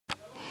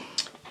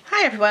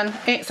Hi everyone,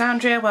 it's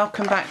Andrea.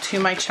 Welcome back to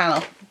my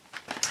channel.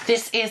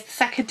 This is the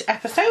second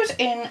episode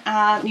in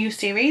our new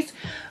series,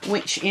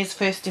 which is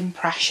First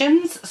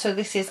Impressions. So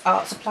this is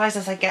art supplies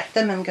as I get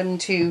them. I'm going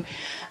to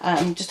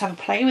just have a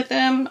play with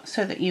them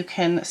so that you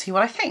can see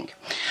what I think.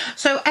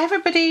 So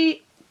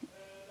everybody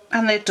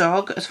and their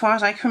dog, as far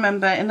as I can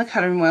remember in the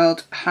colouring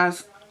world,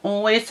 has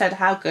always said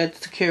how good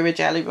Sakura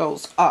jelly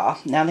rolls are.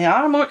 Now they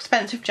are a more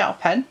expensive gel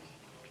pen,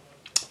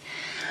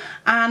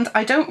 and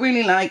I don't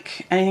really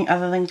like anything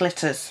other than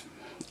glitters.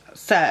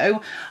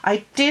 So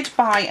I did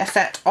buy a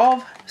set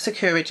of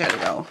Sakura jelly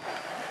roll.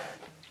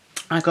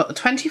 I got the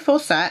 24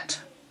 set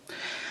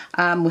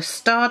with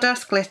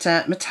Stardust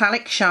Glitter,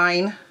 Metallic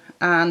Shine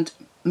and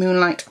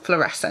Moonlight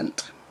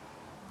Fluorescent.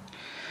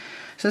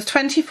 So there's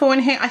 24 in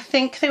here. I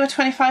think they were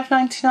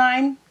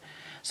 $25.99.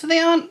 So they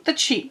aren't a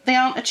cheap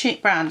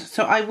brand.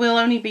 So I will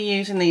only be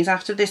using these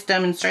after this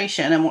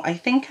demonstration and what I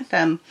think of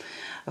them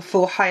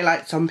for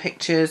highlights on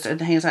pictures and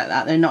things like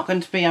that. They're not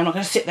going to be, I'm not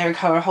going to sit there and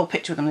colour a whole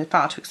picture with them. They're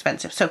far too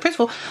expensive. So first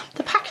of all,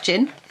 the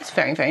packaging is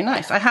very, very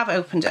nice. I have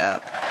opened it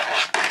up.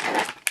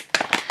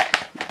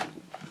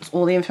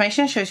 All the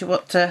information shows you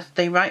what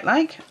they write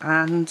like,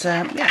 and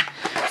yeah.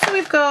 So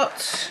we've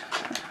got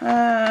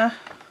 11,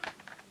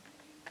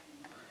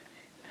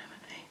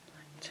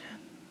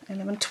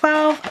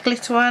 12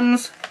 glitter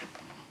ones,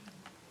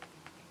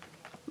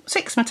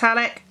 6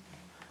 metallic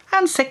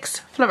and 6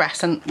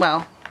 fluorescent.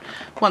 Well,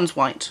 one's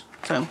white.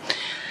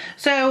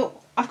 So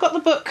I've got the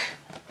book,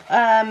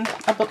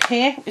 a book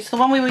here. It's the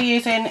one we were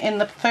using in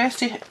the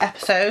first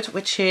episode,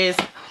 which is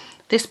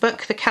this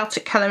book, the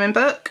Celtic Colouring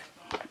book.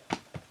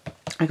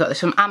 I got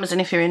this from Amazon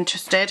if you're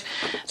interested.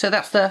 So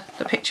that's the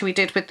picture we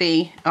did with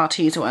the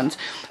Arteza ones.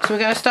 So we're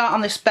going to start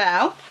on this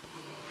bell.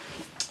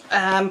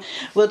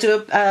 We'll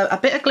do a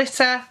bit of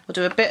glitter, we'll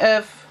do a bit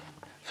of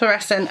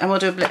fluorescent, and we'll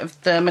do a bit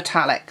of the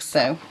metallics.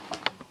 So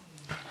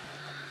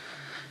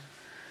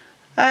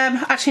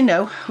actually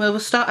no, we'll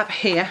start up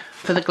here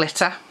for the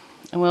glitter,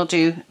 and we'll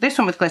do this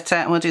one with glitter,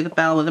 and we'll do the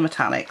bell with the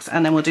metallics,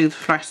 and then we'll do the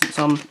fluorescence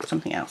on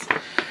something else.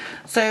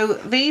 So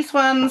these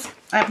ones,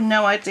 I have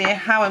no idea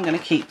how I'm going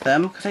to keep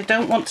them, because I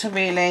don't want to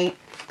really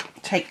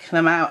take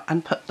them out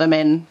and put them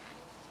in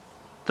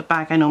the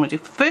bag I normally do.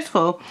 First of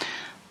all,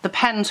 the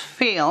pens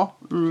feel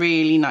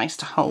really nice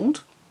to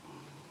hold.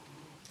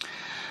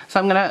 So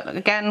I'm going to,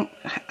 again,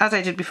 as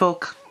I did before,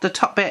 the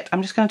top bit,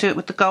 I'm just going to do it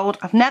with the gold.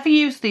 I've never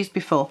used these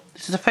before.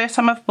 This is the first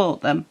time I've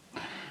bought them.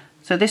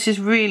 So this is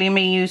really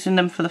me using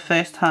them for the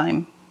first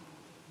time.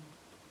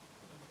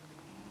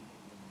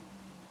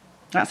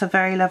 That's a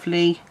very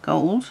lovely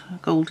gold,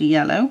 goldy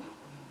yellow.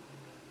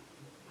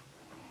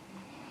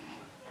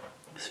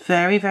 It's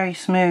very, very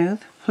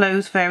smooth,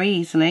 flows very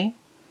easily.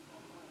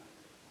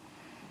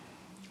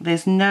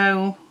 There's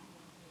no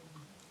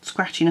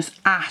scratchiness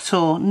at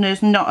all.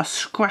 There's not a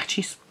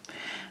scratchy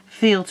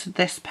feel to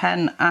this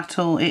pen at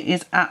all. It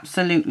is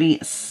absolutely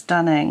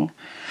stunning.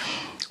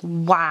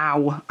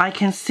 Wow, I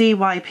can see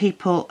why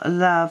people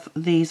love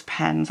these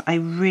pens. I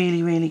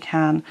really, really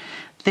can.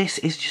 This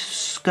is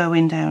just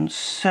going down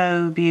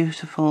so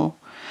beautiful,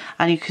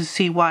 and you can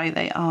see why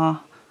they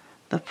are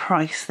the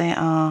price they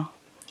are.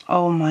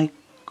 Oh my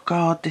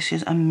god, this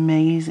is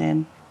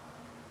amazing.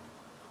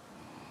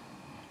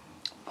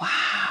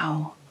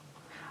 Wow,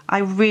 I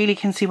really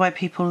can see why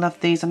people love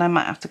these, and I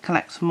might have to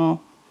collect some more.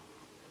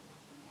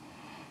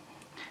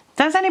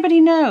 Does anybody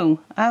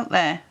know out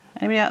there,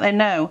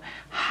 know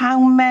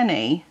how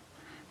many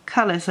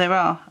colours there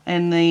are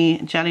in the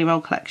Jelly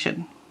Roll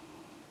collection?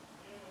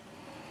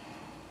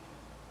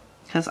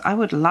 Because I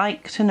would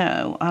like to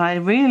know, and I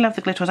really love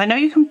the glitter ones. I know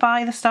you can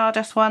buy the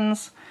Stardust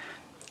ones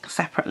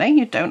separately.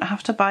 You don't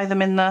have to buy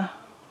them in the,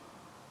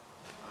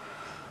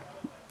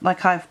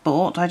 like I've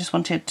bought. I just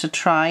wanted to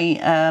try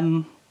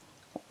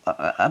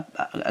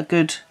a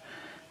good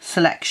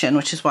selection,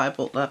 which is why I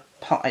bought the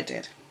pot I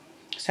did.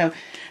 So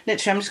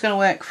literally I'm just going to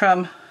work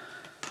from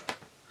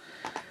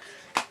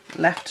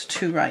left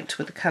to right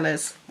with the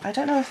colours. I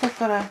don't know if they've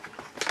got a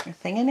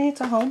thing in here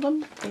to hold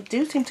them. They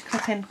do seem to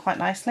clip in quite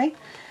nicely.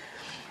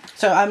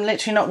 So I'm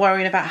literally not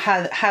worried about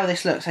how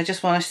this looks. I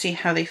just want to see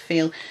how they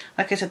feel.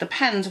 Like I said, the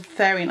pen's a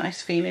very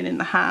nice feeling in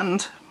the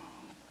hand.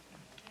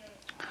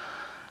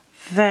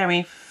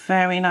 Very,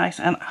 very nice.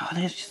 And oh,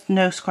 there's just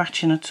no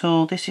scratching at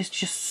all. This is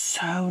just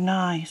so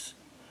nice.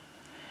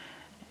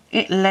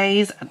 It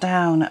lays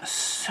down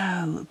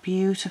so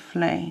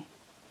beautifully.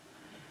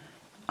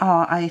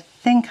 Oh, I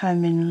think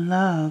I'm in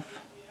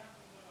love.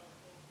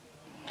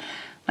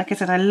 Like I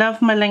said, I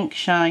love my Link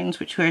Shines,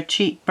 which were a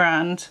cheap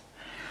brand.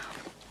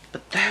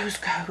 But those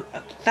go,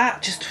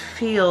 that just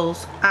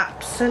feels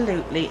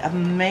absolutely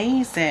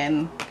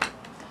amazing.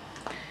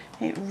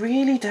 It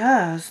really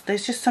does.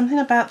 There's just something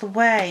about the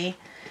way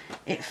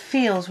it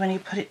feels when you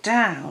put it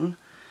down.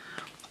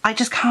 I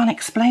just can't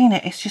explain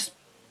it. It's just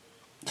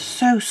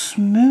so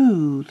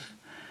smooth.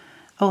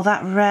 Oh,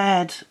 that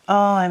red.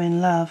 Oh, I'm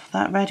in love.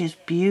 That red is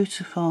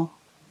beautiful.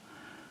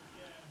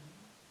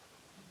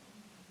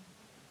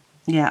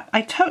 Yeah,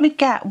 I totally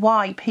get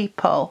why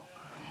people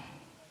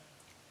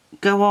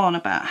go on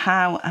about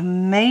how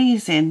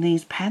amazing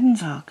these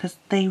pens are, because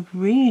they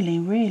really,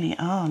 really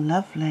are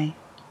lovely.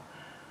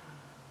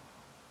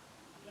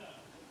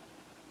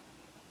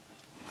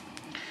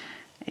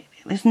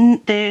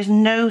 There's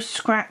no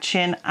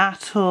scratching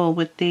at all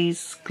with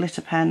these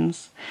glitter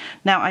pens.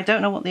 Now, I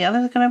don't know what the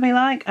others are going to be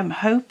like. I'm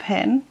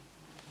hoping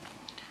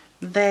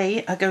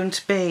they are going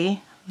to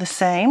be the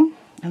same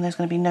and there's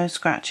going to be no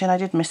scratching. I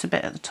did miss a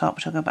bit at the top,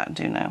 which I'll go back and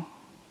do now.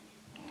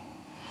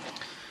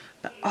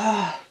 But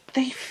oh,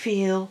 they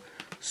feel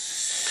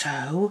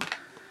so,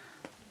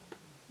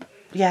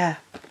 yeah,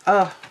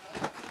 oh,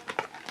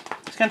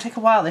 it's going to take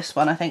a while, this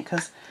one, I think,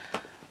 because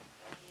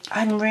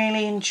I'm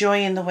really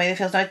enjoying the way they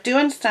feel. I do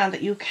understand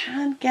that you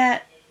can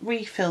get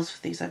refills for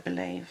these, I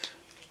believe.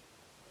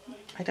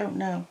 I don't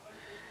know.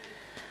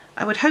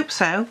 I would hope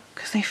so,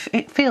 because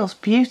it feels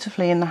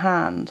beautifully in the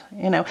hand.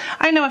 You know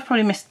I've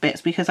probably missed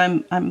bits because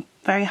I'm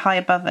very high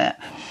above it.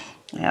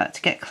 I like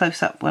to get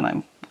close up when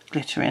I'm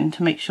glittering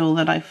to make sure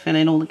that I fill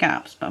in all the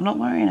gaps, but I'm not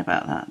worrying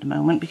about that at the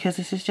moment, because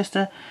this is just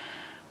to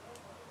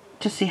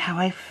see how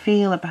I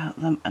feel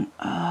about them. And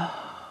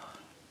oh,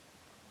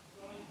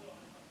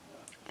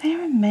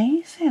 they're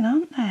amazing,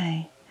 aren't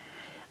they?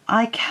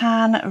 I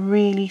can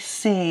really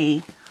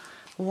see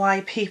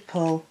why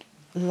people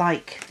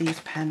like these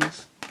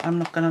pens. I'm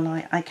not gonna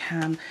lie, I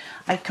can.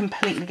 I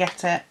completely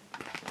get it.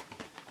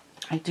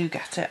 I do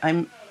get it.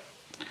 I'm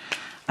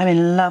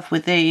in love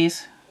with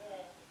these.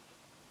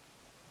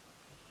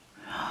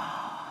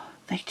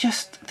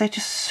 They're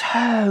just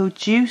so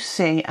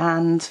juicy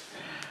and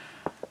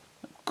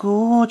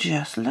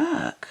gorgeous.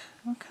 Look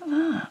at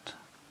that.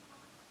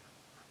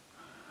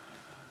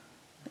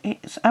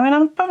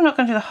 I'm probably not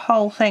going to do the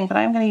whole thing, but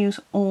I'm going to use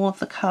all of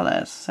the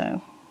colours,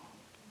 so.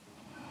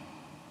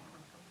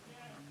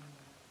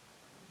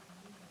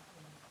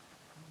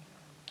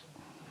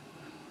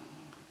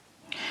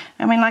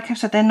 I mean, like I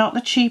said, they're not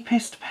the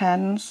cheapest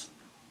pens,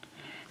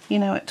 you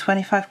know, at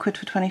 25 quid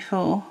for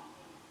 24,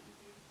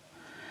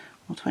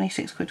 or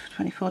 26 quid for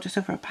 24, just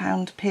over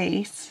 £1 a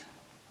piece.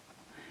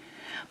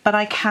 But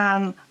I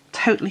can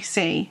totally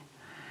see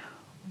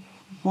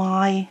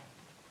why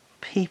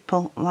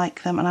people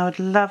like them, and I would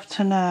love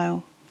to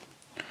know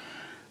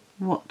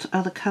what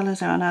other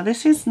colours are. Now,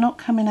 this is not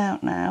coming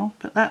out now,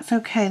 but that's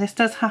okay. This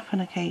does happen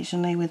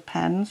occasionally with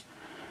pens.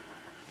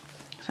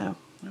 So,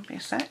 there'll be a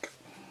sec.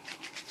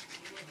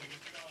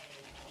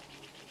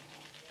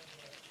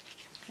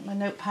 My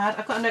notepad.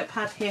 I've got a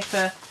notepad here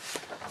for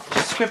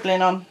just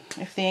scribbling on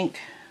if the ink,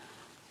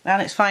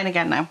 and it's fine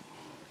again now.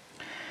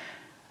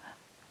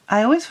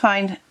 I always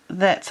find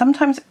that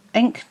sometimes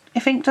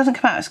if ink doesn't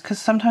come out, it's because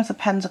sometimes the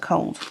pens are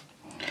cold.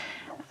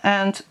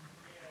 And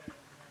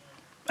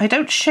I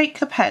don't shake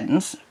the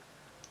pens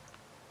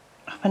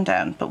up and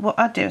down, but what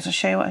I do is I'll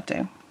show you what I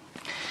do.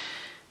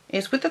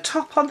 Is with the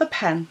top on the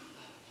pen,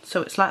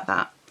 so it's like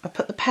that. I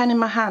put the pen in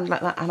my hand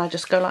like that and I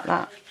just go like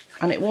that.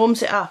 And it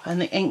warms it up and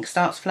the ink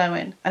starts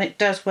flowing, and it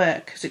does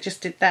work because it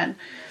just did then.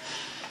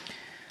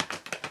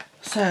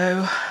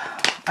 So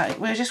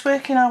we're just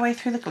working our way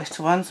through the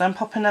glitter ones. I'm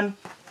popping them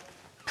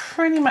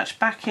pretty much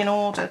back in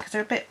order because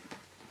they're a bit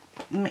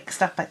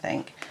mixed up, I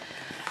think.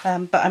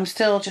 But I'm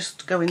still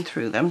just going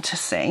through them to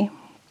see.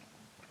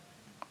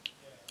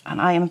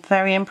 And I am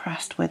very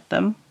impressed with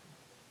them.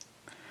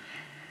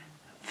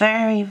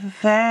 Very,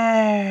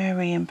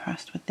 very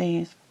impressed with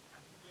these.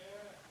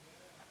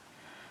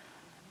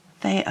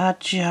 They are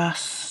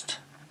just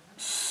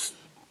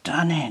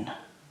stunning.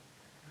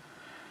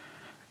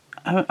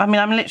 I mean,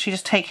 I'm literally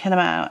just taking them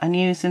out and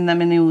using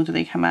them in the order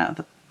they come out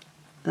of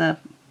the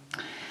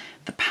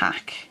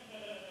pack,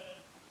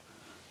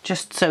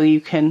 just so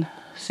you can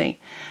see.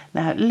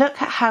 Now,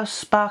 look at how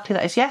sparkly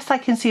that is. Yes, I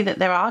can see that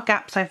there are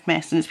gaps I've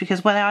missed, and it's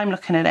because when I'm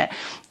looking at it,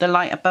 the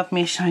light above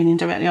me is shining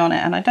directly on it,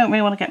 and I don't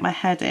really want to get my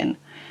head in,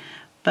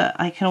 but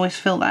I can always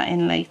fill that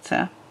in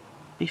later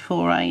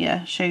before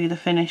I show you the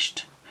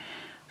finished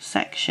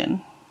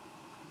section.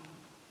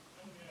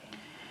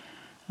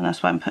 And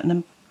that's why I'm putting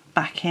them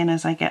back in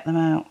as I get them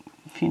out,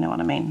 if you know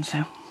what I mean.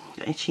 So,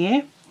 got it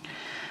here.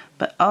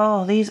 But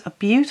oh, these are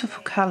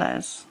beautiful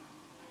colours.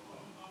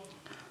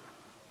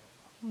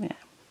 Yeah,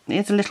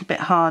 it's a little bit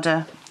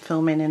harder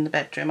filming in the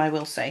bedroom, I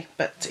will say,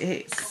 but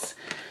it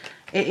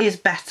is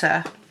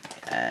better.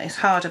 It's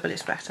harder, but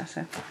it's better.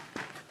 So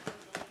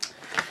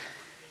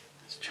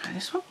let's try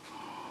this one.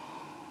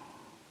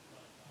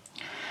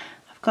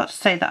 Got to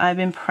say that I'm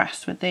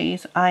impressed with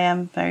these. I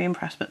am very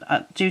impressed,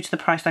 but due to the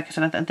price, like I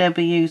said, they'll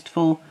be used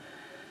for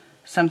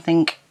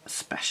something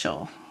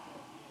special.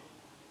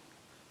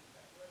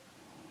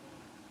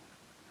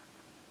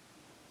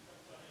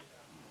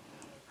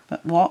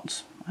 But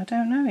what? I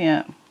don't know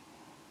yet.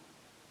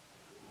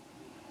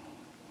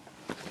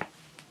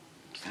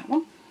 That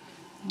one.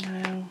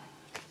 Now,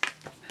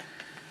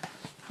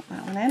 put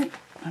that one in.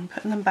 I'm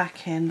putting them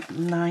back in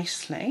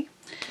nicely.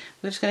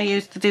 We're just going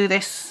to do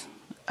this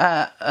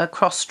a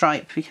cross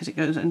stripe because it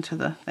goes into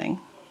the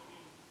thing.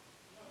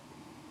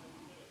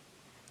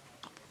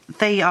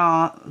 They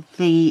are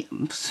the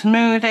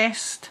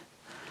smoothest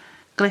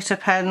glitter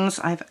pens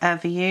I've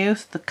ever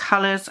used. The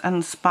colours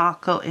and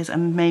sparkle is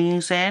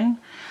amazing.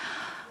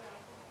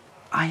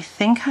 I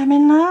think I'm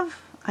in love.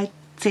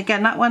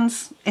 Again, that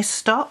one's is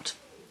stopped,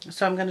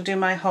 so I'm going to do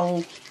my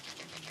whole,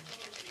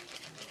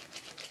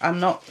 I'm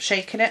not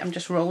shaking it, I'm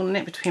just rolling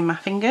it between my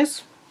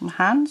fingers, my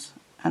hands,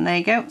 and there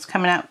you go, it's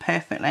coming out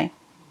perfectly.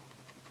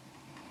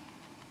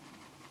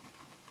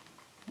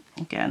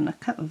 Again,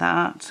 look at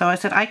that. So I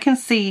said I can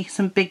see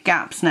some big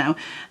gaps now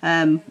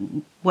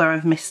where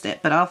I've missed it,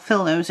 but I'll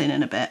fill those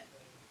in a bit.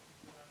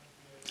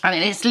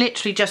 And it's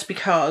literally just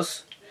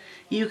because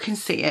you can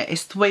see it,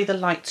 it's the way the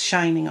light's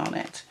shining on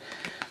it.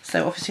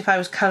 So obviously if I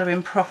was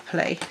colouring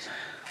properly,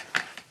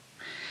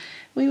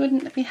 we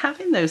wouldn't be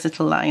having those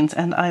little lines,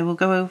 and I will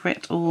go over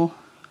it all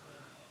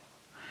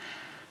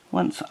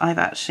once I've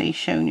actually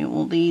shown you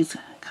all these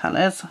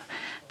colours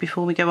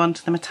before we go on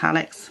to the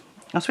metallics.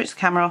 I'll switch the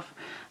camera off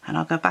and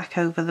I'll go back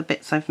over the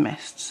bits I've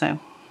missed. So,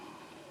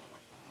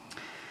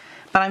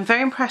 but I'm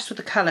very impressed with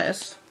the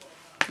colours.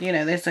 You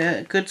know, there's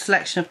a good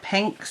selection of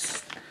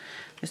pinks.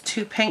 There's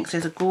 2 pinks,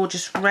 there's a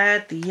gorgeous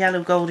red, the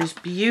yellow gold is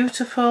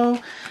beautiful,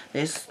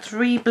 there's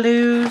 3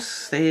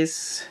 blues,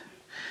 there's,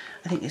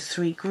 I think there's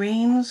 3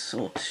 greens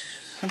or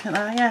something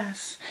like that,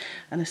 yes,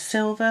 and a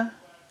silver,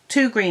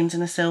 2 greens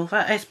and a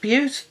silver. It's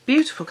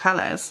beautiful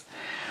colours.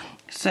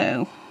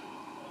 So,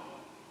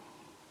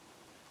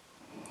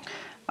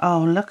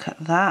 oh, look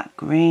at that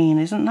green,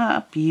 isn't that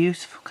a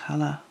beautiful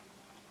colour?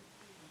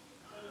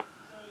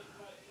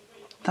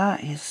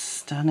 That is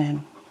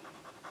stunning.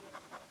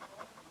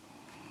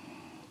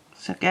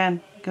 So again,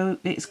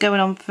 it's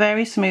going on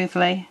very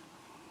smoothly.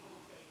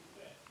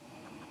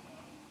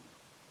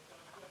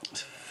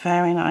 It's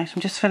very nice.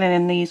 I'm just filling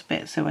in these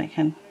bits so I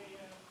can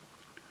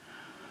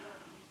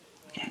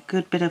get a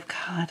good bit of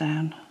colour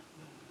down.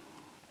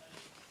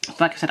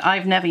 Like I said,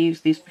 I've never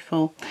used these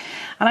before.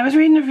 And I was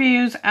reading the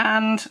reviews,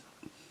 and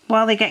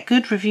while they get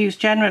good reviews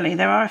generally,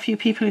 there are a few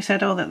people who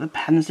said, oh, that the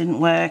pens didn't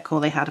work,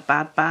 or they had a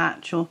bad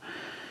batch, or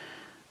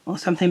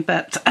something.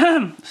 But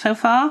so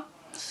far,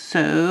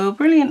 so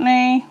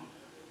brilliantly.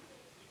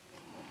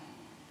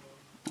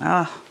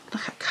 Oh,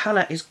 look at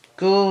colour is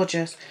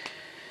gorgeous.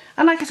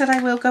 And like I said,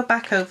 I will go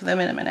back over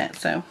them in a minute,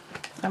 so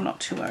I'm not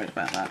too worried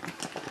about that.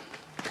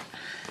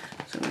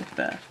 So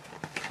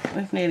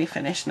we've nearly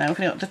finished now. We've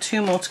got the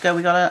 2 more to go.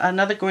 We've got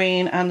another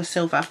green and the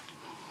silver.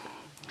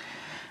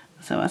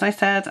 So as I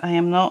said, I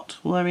am not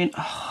worrying.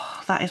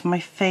 Oh, that is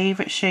my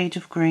favourite shade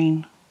of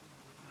green.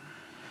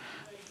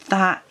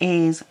 That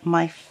is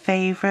my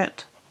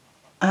favourite,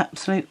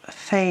 absolute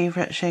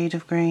favourite shade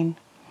of green.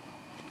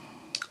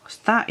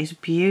 That is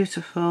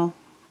beautiful.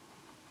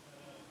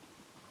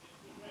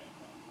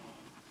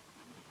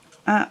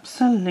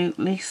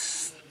 Absolutely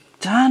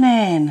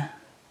stunning.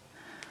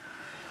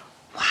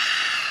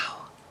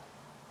 Wow.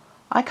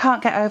 I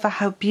can't get over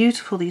how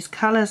beautiful these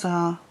colours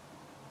are.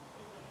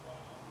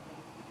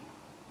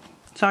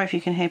 Sorry if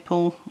you can hear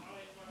Paul.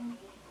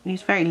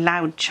 He's very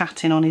loud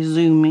chatting on his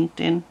Zoom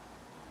meeting.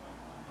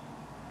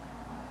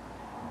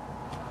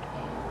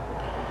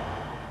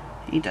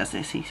 He does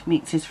this, he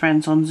meets his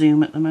friends on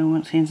Zoom at the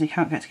moment since he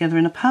can't get together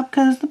in a pub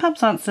because the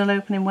pubs aren't still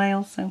open in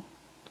Wales. So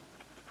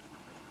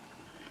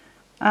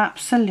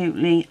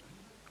absolutely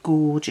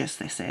gorgeous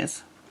this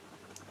is.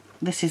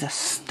 This is a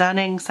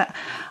stunning set.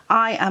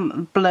 I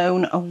am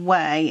blown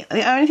away.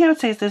 The only thing I would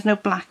say is there's no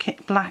black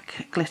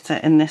glitter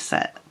in this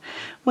set,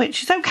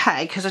 which is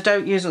okay because I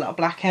don't use a lot of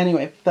black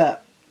anyway,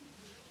 but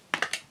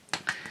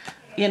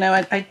you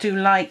know, I do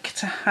like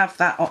to have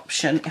that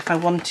option if I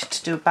wanted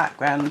to do a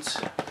background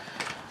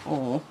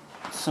or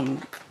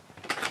some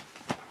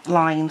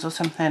lines or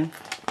something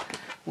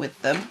with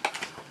them.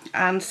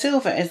 And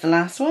silver is the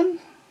last one.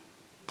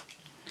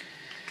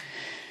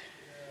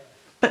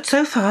 But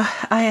so far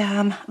I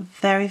am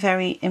very,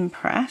 very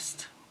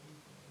impressed.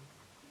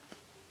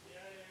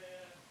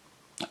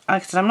 Like I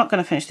said, I'm not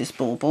going to finish this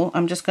bauble.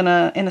 I'm just going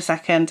to, in a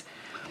second,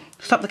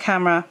 stop the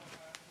camera,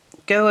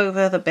 go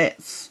over the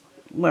bits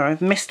where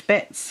I've missed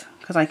bits,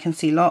 because I can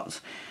see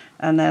lots,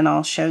 and then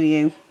I'll show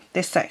you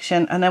this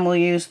section, and then we'll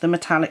use the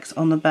metallics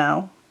on the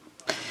bell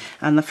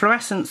and the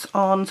fluorescence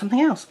on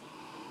something else.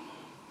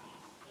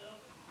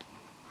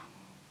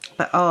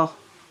 But oh,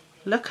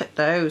 look at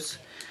those.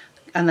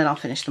 And then I'll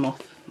finish them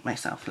off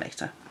myself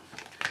later,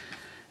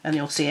 and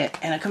you'll see it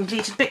in a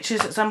completed pictures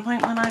at some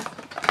point when I've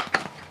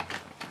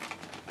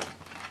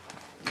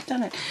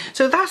done it.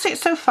 So that's it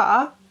so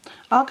far.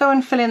 I'll go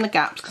and fill in the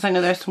gaps because I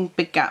know there's some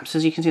big gaps,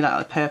 as you can see,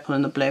 like the purple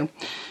and the blue,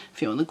 a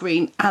few on the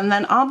green, and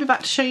then I'll be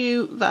back to show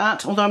you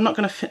that. Although I'm not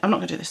going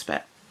to do this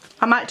bit.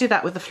 I might do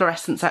that with the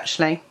fluorescence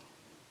actually.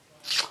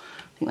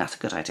 I think that's a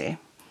good idea.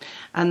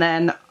 And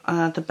then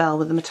the bell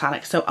with the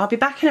metallic. So I'll be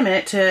back in a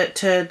minute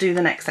to do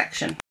the next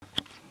section.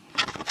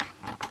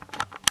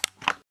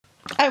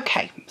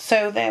 Okay,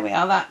 so there we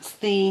are. That's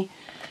the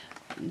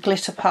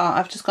glitter part.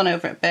 I've just gone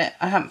over it a bit.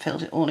 I haven't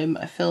filled it all in,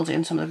 but I filled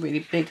in some of the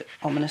really big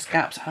ominous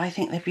gaps. I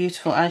think they're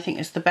beautiful. I think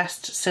it's the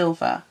best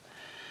silver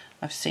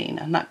I've seen,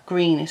 and that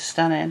green is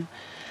stunning.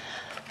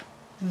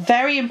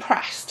 Very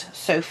impressed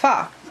so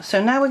far.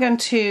 So now we're going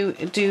to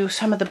do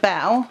some of the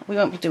bell. We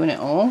won't be doing it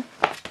all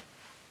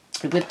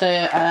with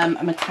the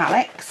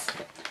metallics.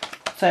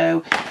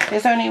 So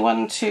there's only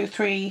 1, 2,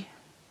 3,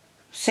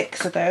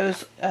 6 of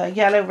those.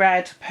 Yellow,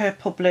 red,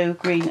 purple, blue,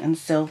 green and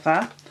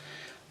silver.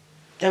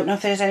 Don't know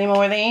if there's any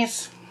more of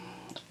these.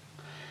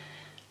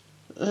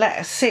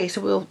 Let's see.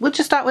 So we'll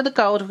just start with the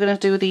gold. We're going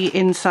to do the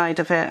inside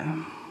of it.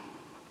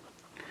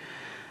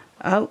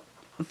 Oh,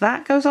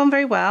 that goes on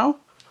very well.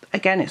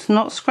 Again, it's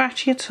not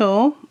scratchy at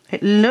all.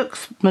 It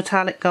looks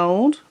metallic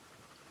gold.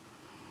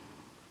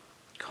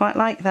 Quite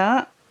like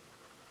that.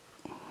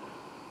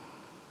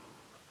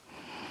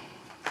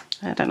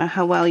 I don't know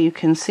how well you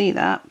can see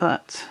that,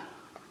 but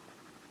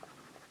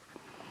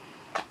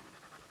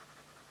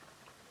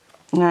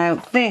now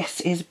this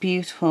is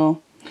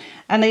beautiful.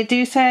 And they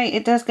do say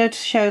it does go to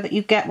show that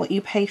you get what you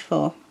pay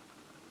for.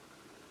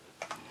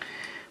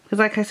 Because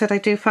like I said, I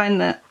do find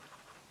that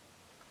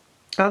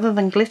other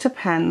than glitter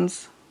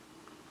pens,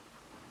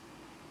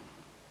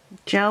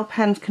 gel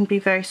pens can be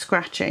very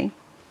scratchy.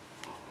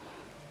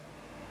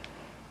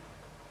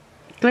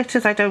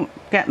 Glitters, I don't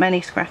get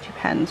many scratchy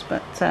pens,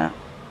 but the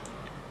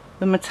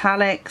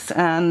metallics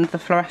and the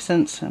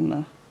fluorescents and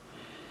the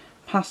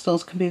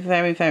pastels can be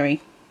very,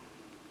 very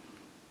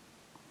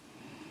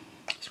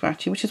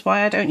scratchy, which is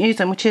why I don't use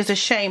them, which is a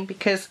shame,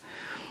 because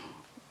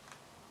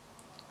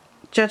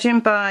judging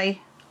by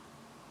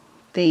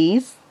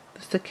these,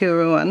 the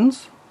Sakura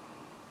ones,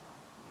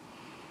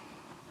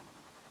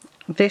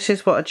 this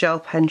is what a gel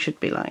pen should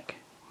be like.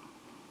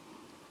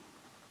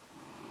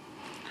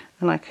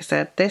 And like I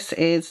said, this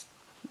is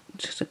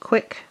just a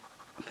quick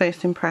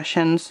first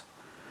impressions,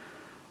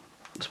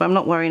 so I'm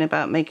not worrying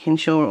about making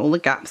sure all the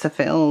gaps are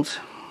filled.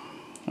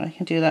 I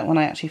can do that when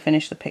I actually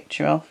finish the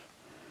picture off.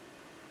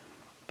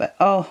 But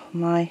oh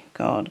my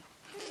god,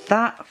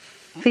 that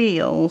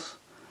feels,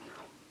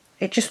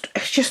 it just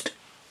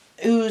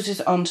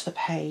oozes onto the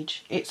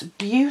page. It's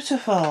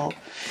beautiful.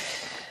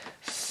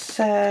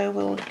 So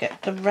we'll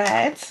get the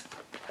red,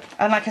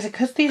 and like I said,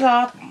 because these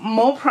are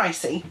more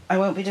pricey, I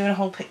won't be doing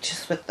whole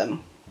pictures with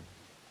them.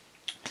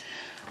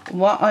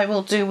 What I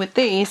will do with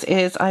these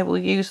is I will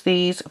use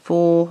these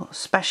for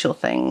special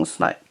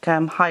things like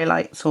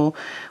highlights, or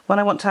when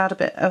I want to add a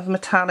bit of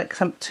metallic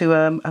to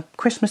a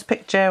Christmas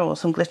picture, or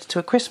some glitter to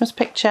a Christmas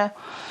picture.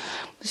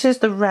 This is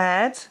the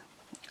red,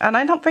 and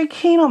I'm not very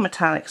keen on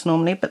metallics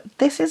normally, but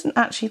this isn't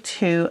actually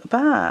too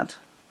bad.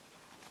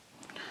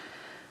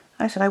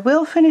 I said I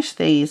will finish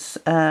these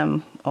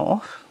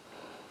off.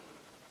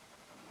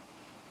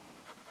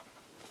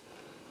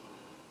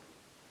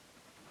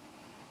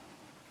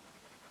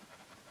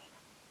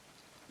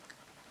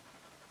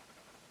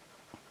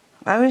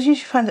 I always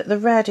usually find that the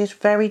red is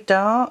very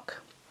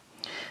dark,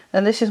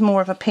 and this is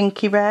more of a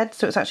pinky red,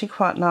 so it's actually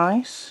quite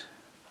nice.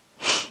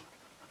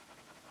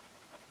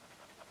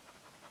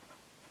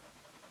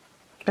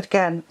 But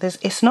again,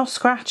 it's not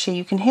scratchy.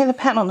 You can hear the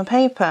pen on the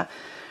paper,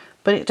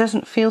 but it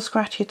doesn't feel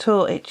scratchy at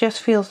all. It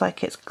just feels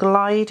like it's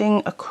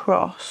gliding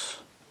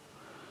across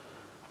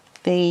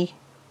the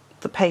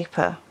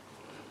paper.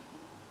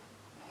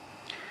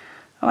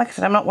 Like I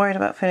said, I'm not worried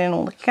about filling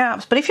all the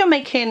gaps, but if you're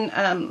making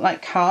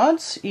like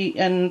cards or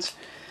you're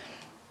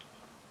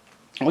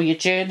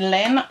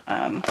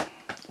journaling,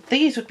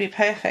 these would be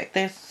perfect.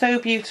 They're so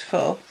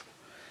beautiful.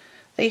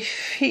 They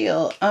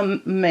feel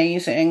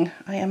amazing.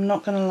 I am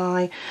not going to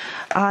lie.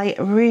 I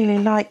really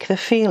like the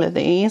feel of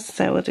these.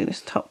 So we'll do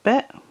this top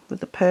bit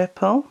with the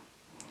purple.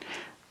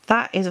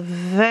 That is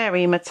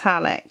very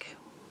metallic.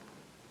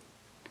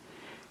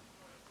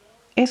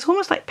 It's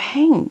almost like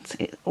paint.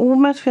 It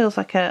almost feels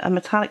like a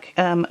metallic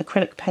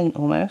acrylic paint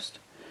almost.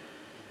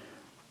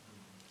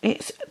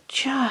 It's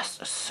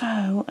just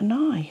so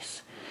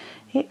nice.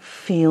 It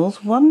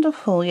feels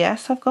wonderful.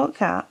 Yes, I've got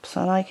gaps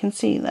and I can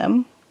see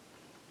them.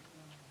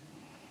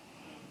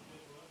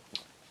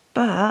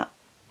 But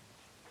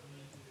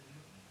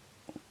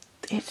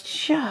it's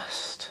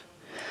just,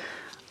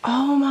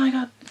 oh my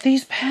god,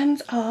 these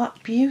pens are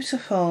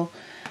beautiful.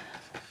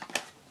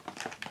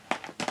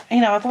 You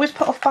know, I've always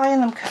put off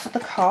buying them because of the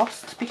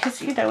cost, because,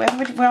 you know,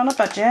 we're on a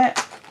budget.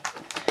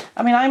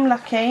 I mean, I'm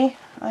lucky.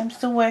 I'm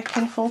still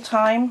working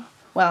full-time.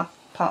 Well,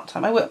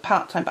 part-time. I work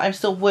part-time, but I'm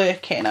still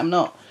working. I'm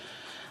not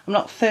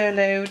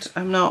furloughed.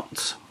 I'm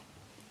not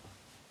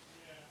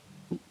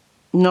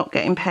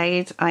getting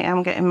paid. I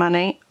am getting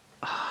money.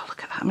 Oh,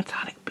 look at that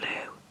metallic blue.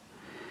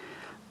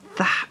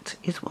 That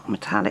is what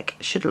metallic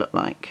should look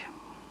like.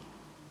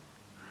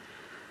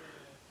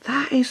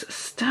 That is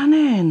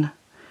stunning.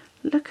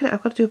 Look at it,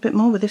 I've got to do a bit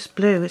more with this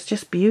blue, it's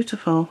just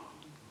beautiful.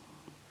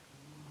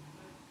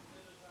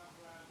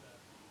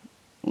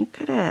 Look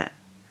at it.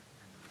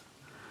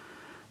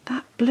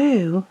 That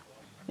blue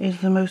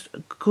is the most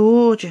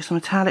gorgeous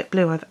metallic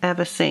blue I've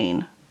ever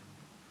seen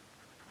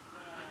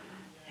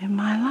in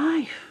my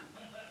life.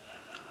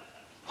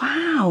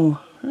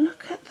 Wow,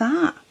 look at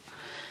that.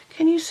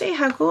 Can you see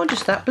how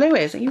gorgeous that blue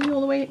is? Are we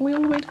all the way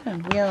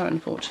down? We are,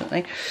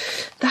 unfortunately.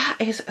 That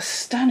is a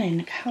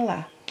stunning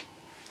colour.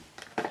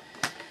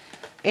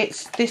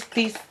 It's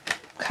these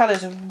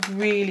colours have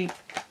really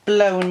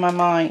blown my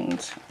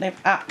mind. They've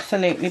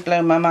absolutely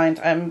blown my mind.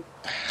 I'm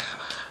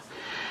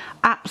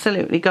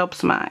absolutely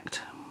gobsmacked.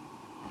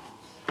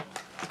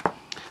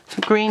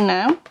 So green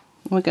now.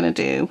 We're going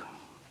to do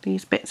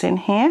these bits in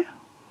here.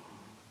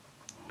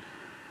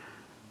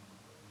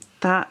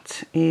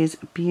 That is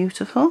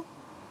beautiful.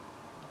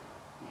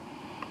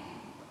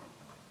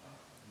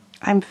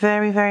 I'm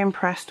very, very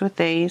impressed with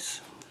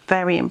these.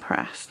 Very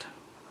impressed.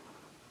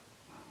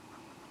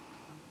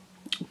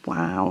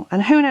 Wow.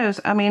 And who knows,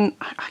 I mean,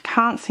 I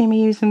can't see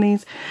me using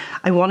these.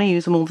 I want to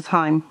use them all the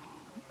time.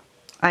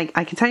 I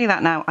can tell you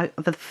that now.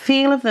 The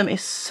feel of them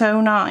is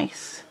so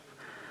nice.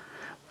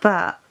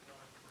 But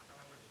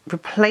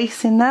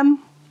replacing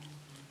them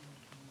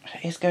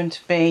is going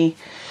to be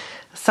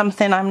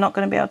something I'm not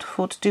going to be able to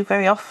afford to do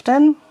very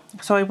often.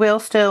 So I will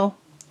still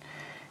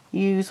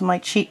use my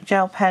cheap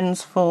gel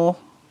pens for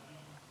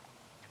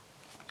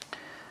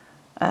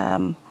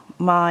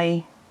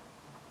my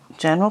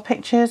general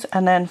pictures,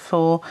 and then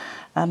for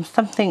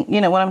something, you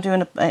know, when I'm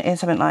doing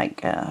something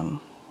like Hannah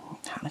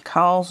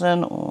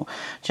Carlson or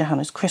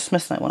Johanna's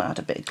Christmas and I want to add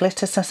a bit of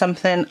glitter to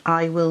something,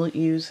 I will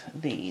use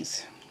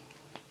these.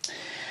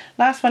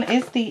 Last one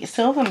is the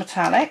silver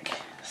metallic.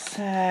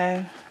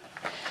 So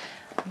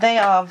they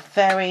are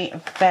very,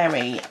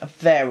 very,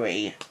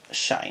 very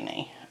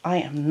shiny. I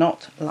am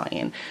not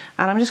lying.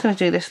 And I'm just going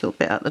to do this little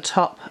bit at the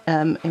top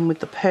in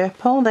with the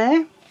purple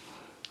there.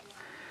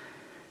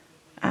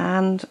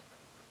 And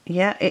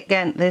yeah,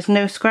 again, there's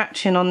no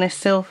scratching on this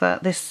silver.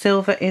 This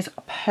silver is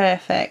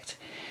perfect.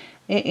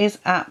 It is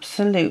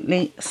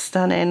absolutely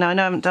stunning. Now, I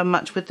know I haven't done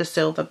much with the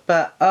silver,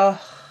 but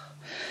oh,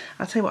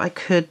 I'll tell you what I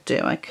could do.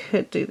 I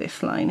could do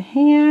this line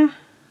here.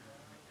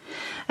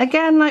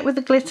 Again, like with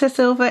the glitter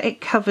silver, it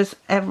covers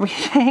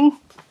everything.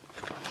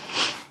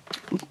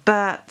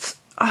 But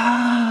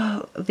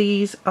oh,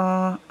 these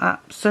are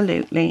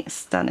absolutely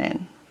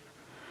stunning.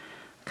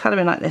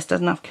 Colouring like this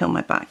doesn't have to kill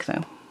my back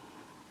though.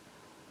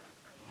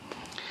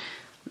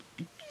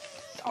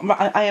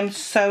 I am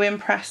so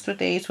impressed with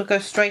these. We'll go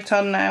straight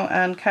on now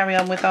and carry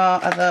on with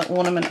our other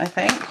ornament, I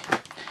think,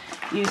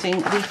 using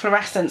the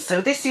fluorescents. So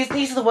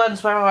these are the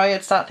ones where I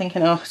would start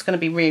thinking, oh, it's going to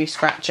be really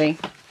scratchy.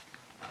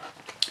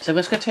 So I'm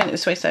just going to turn it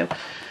this way. So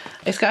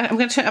I'm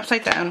going to turn it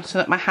upside down so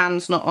that my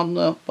hand's not on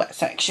the wet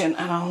section,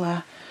 and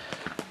I'll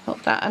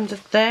put that under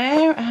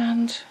there,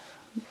 and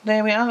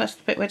there we are. That's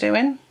the bit we're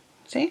doing.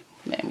 See?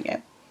 There we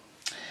go.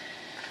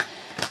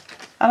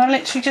 And I'm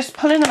literally just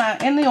pulling them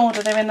out in the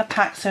order they're in the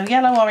pack. So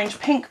yellow, orange,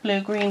 pink,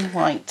 blue, green,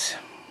 white.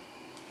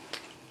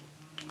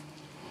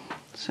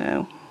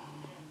 So.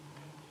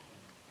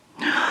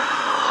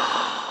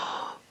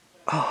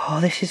 Oh,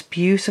 this is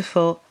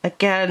beautiful.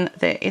 Again,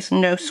 there is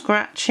no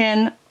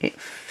scratching.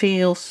 It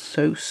feels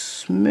so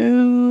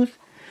smooth.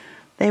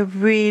 There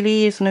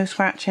really is no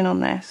scratching on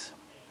this.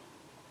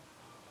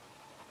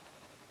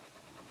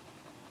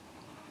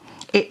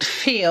 It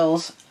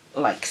feels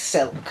like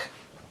silk.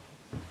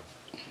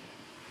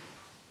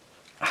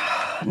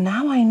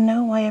 Now I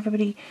know why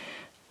everybody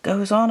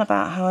goes on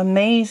about how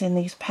amazing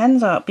these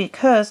pens are,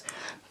 because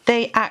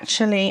they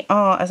actually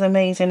are as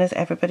amazing as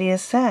everybody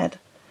has said.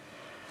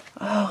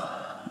 Oh.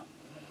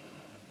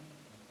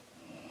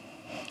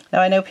 Now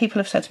I know people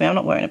have said to me, I'm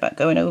not worrying about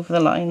going over the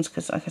lines,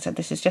 because like I said,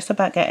 this is just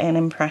about getting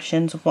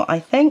impressions of what I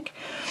think.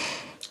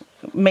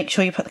 Make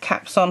sure you put the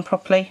caps on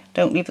properly.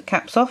 Don't leave the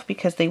caps off,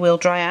 because they will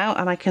dry out,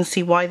 and I can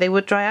see why they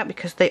would dry out,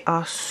 because they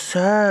are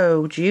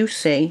so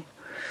juicy.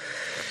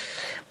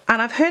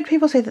 And I've heard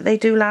people say that they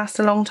do last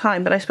a long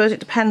time, but I suppose it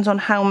depends on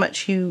how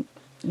much you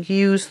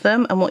use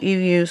them and what you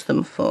use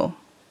them for.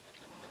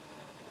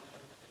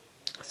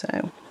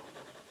 So,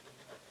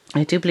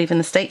 I do believe in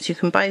the States you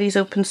can buy these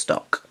open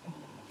stock.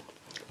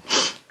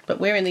 But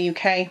we're in the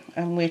UK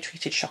and we're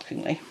treated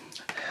shockingly.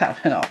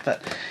 We're not,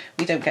 but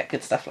we don't get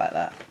good stuff like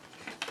that.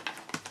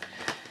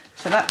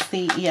 So that's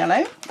the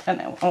yellow and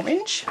now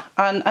orange.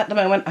 And at the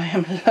moment I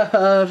am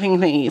loving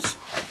these.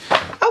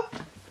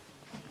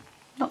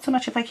 Not so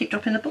much if I keep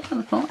dropping the book on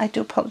the floor. I do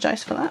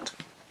apologise for that.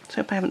 So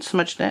hope I haven't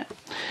smudged it.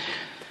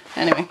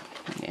 Anyway,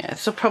 yeah,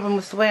 it's a problem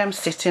with the way I'm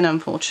sitting,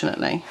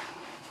 unfortunately.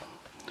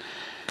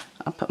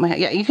 I'll put my,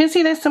 yeah, you can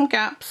see there's some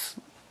gaps.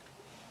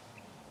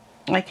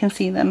 I can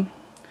see them.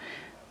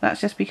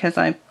 That's just because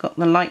I've got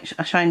the light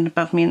shining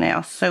above me and they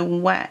are so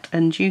wet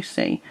and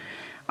juicy.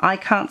 I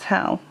can't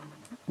tell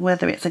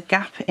whether it's a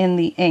gap in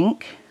the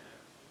ink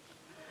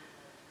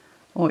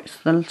or it's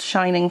the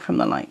shining from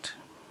the light.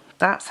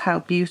 That's how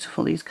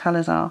beautiful these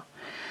colours are.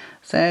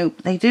 So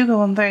they do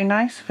go on very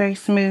nice, very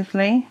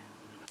smoothly.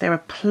 They're a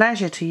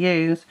pleasure to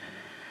use.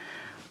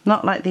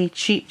 Not like the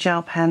cheap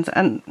gel pens,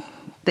 and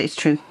it's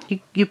true.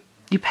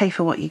 You pay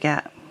for what you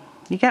get.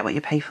 You get what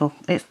you pay for.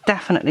 It's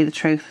definitely the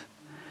truth.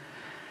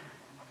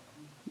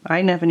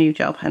 I never knew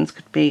gel pens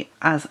could be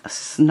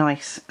as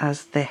nice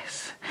as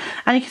this.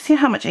 And you can see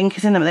how much ink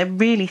is in them. They're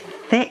really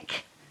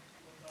thick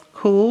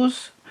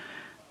cores.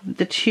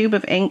 The tube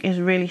of ink is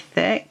really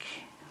thick.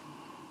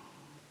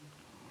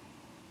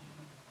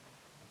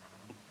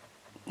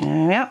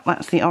 Yeah,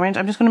 that's the orange.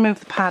 I'm just going to move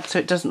the pad so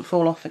it doesn't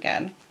fall off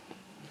again.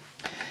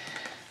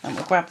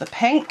 I'll grab the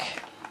pink.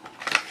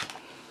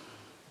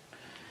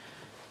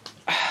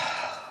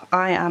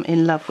 I am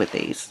in love with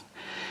these.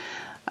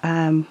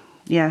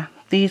 Yeah,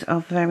 these are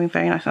very,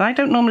 very nice. And I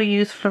don't normally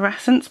use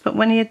fluorescents, but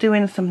when you're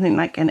doing something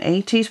like an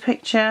 80s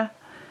picture,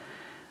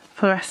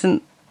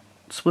 fluorescents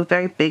were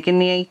very big in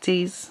the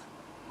 80s.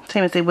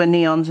 Same as they were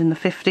neons in the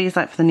 50s,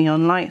 like for the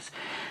neon lights.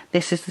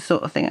 This is the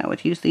sort of thing I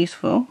would use these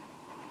for.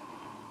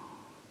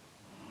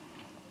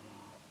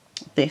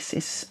 This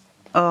is,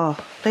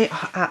 oh, they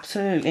are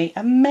absolutely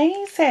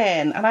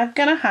amazing. And I'm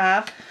going to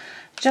have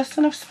just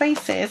enough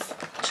spaces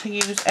to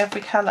use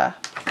every colour,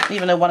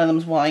 even though one of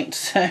them's white,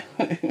 so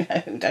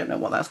I don't know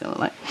what that's going to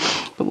look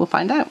like, but we'll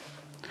find out.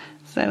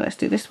 So let's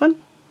do this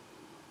one.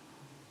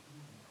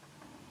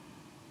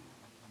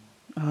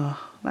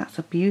 Oh, that's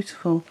a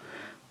beautiful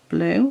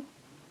blue.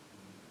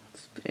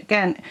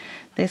 Again,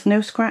 there's no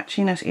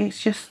scratchiness,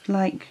 it's just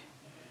like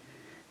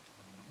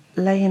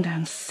laying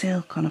down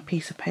silk on a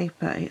piece of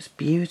paper. It's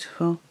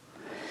beautiful.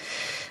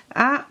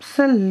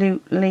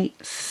 Absolutely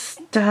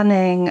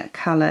stunning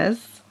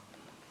colours.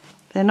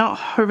 They're not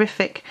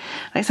horrific.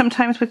 Like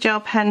sometimes with gel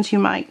pens you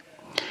might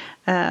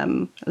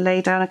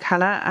lay down a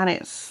colour and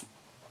it's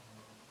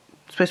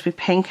supposed to be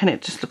pink and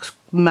it just looks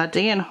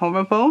muddy and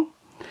horrible.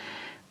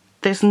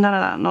 There's none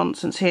of that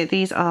nonsense here.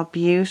 These are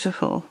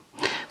beautiful.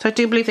 So I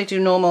do believe they do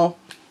normal,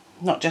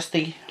 not just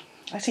the,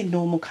 I say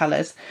normal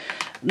colours,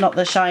 not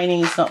the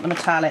shinies, not the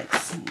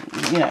metallics,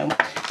 you know,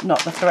 not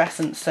the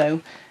fluorescents.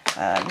 So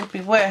it would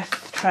be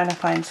worth trying to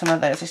find some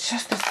of those. It's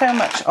just there's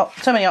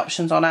so many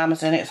options on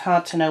Amazon. It's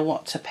hard to know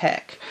what to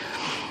pick.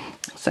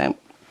 So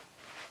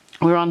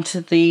we're on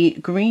to the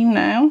green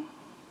now.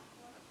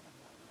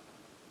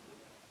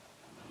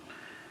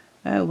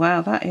 Oh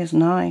wow, that is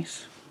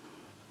nice.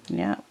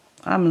 Yeah,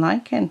 I'm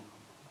liking.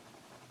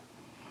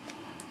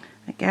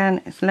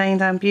 Again, it's laying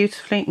down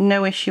beautifully,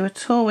 no issue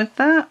at all with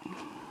that.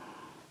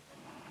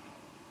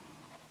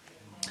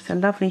 It's a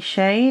lovely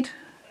shade.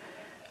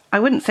 I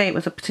wouldn't say it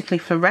was a particularly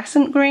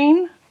fluorescent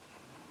green,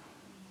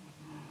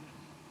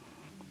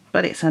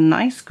 but it's a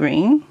nice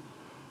green.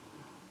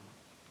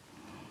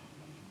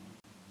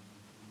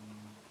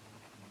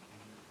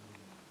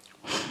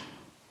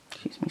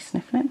 Excuse me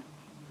sniffling.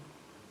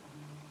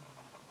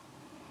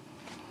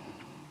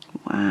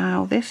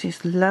 Wow, this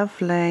is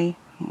lovely.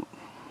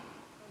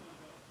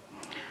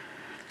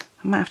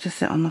 I might have to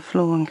sit on the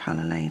floor and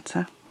colour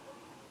later.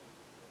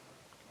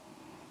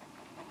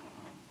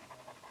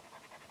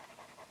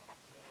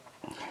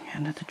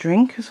 Another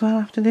drink as well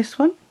after this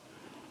one.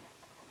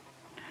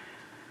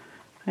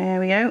 There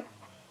we go.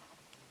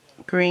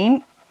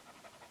 Green.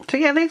 So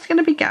yeah, there's going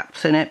to be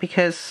gaps in it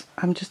because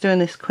I'm just doing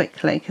this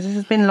quickly because this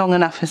has been long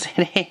enough as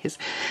it is.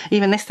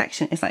 Even this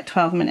section is like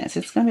 12 minutes.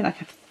 It's going to be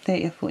like a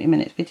 30 or 40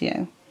 minute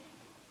video.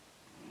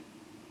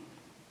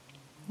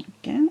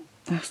 Again,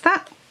 that's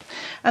that.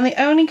 And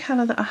the only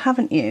colour that I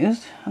haven't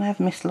used, and I have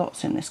missed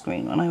lots in this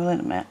green one, I will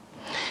admit,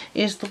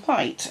 is the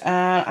white.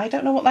 I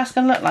don't know what that's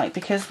going to look like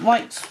because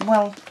white's,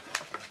 well,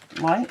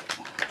 white.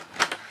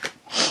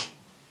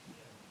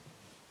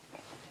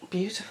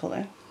 Beautiful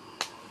though.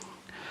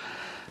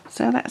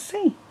 So let's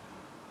see.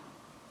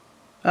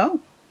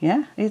 Oh,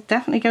 yeah, it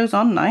definitely goes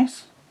on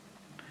nice.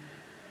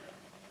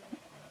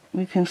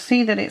 We can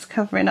see that it's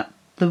covering up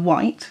the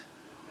white.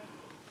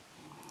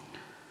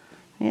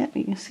 Yeah,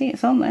 you can see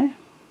it's on there.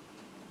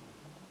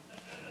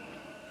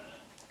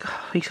 God,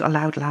 he's got a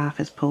loud laugh,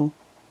 is Paul.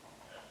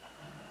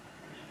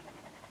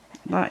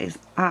 That is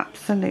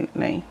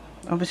absolutely,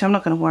 obviously I'm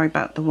not going to worry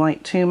about the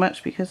white too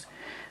much because,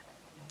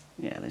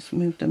 yeah, let's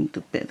move them a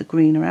bit of the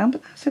green around,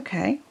 but that's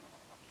okay.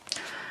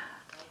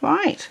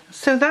 Right,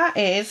 so that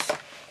is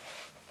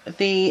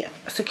the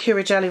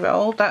Sakura jelly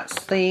roll.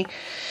 That's the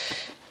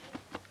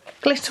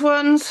glitter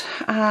ones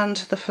and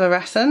the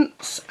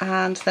fluorescents,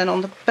 and then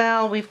on the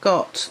bell we've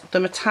got the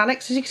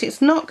metallics. As you can see,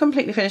 it's not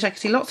completely finished. I can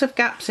see lots of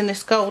gaps in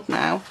this gold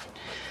now,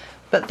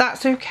 but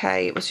that's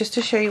okay. It was just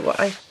to show you what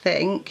I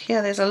think.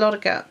 Yeah, there's a lot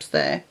of gaps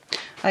there.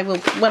 I will,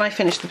 when I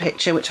finish the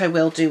picture, which I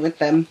will do with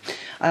them,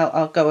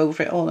 I'll go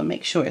over it all and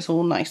make sure it's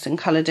all nice and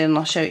coloured in, and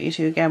I'll show it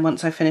you again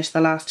once I finish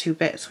the last two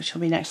bits, which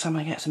will be next time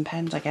I get some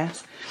pens, I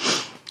guess.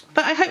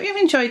 But I hope you've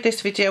enjoyed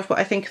this video of what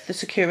I think of the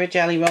Sakura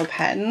Jelly Roll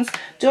pens.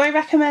 Do I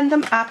recommend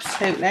them?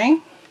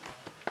 Absolutely.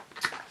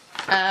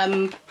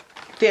 The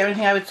only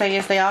thing I would say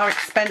is they are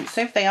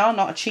expensive. They are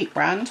not a cheap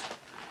brand.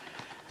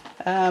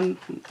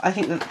 I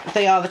think that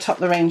they are the top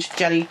of the range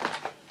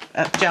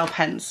gel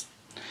pens.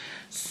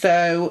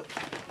 So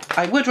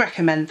I would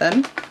recommend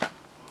them.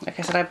 Like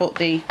I said, I bought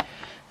the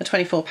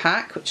 24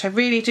 pack, which I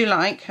really do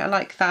like. I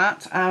like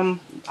that. And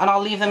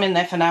I'll leave them in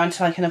there for now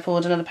until I can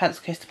afford another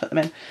pencil case to put them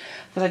in,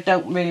 because I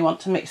don't really want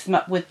to mix them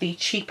up with the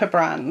cheaper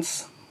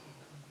brands.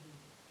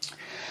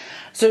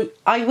 So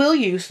I will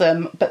use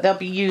them, but they'll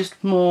be used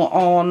more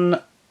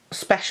on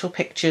special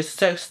pictures,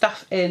 so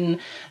stuff in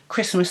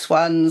Christmas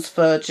ones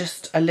for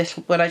just a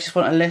little, when I just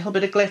want a little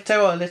bit of glitter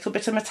or a little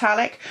bit of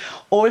metallic,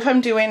 or if I'm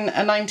doing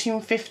a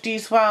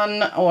 1950s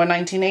one or a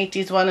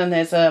 1980s one and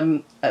there's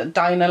a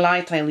diner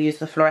light, I'll use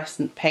the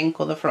fluorescent pink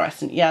or the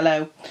fluorescent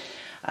yellow.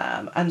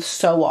 and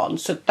so on.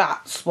 So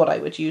that's what I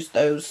would use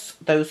those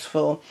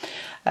for.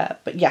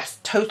 But yes,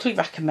 totally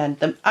recommend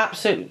them.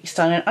 Absolutely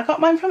stunning. I got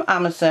mine from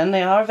Amazon.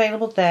 They are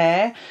available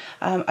there.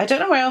 I don't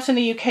know where else in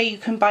the UK you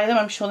can buy them.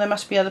 I'm sure there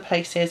must be other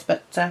places,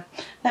 but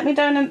let me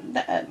know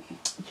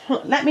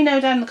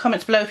down in the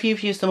comments below if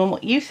you've used them and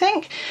what you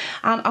think,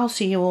 and I'll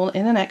see you all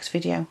in the next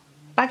video.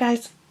 Bye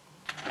guys.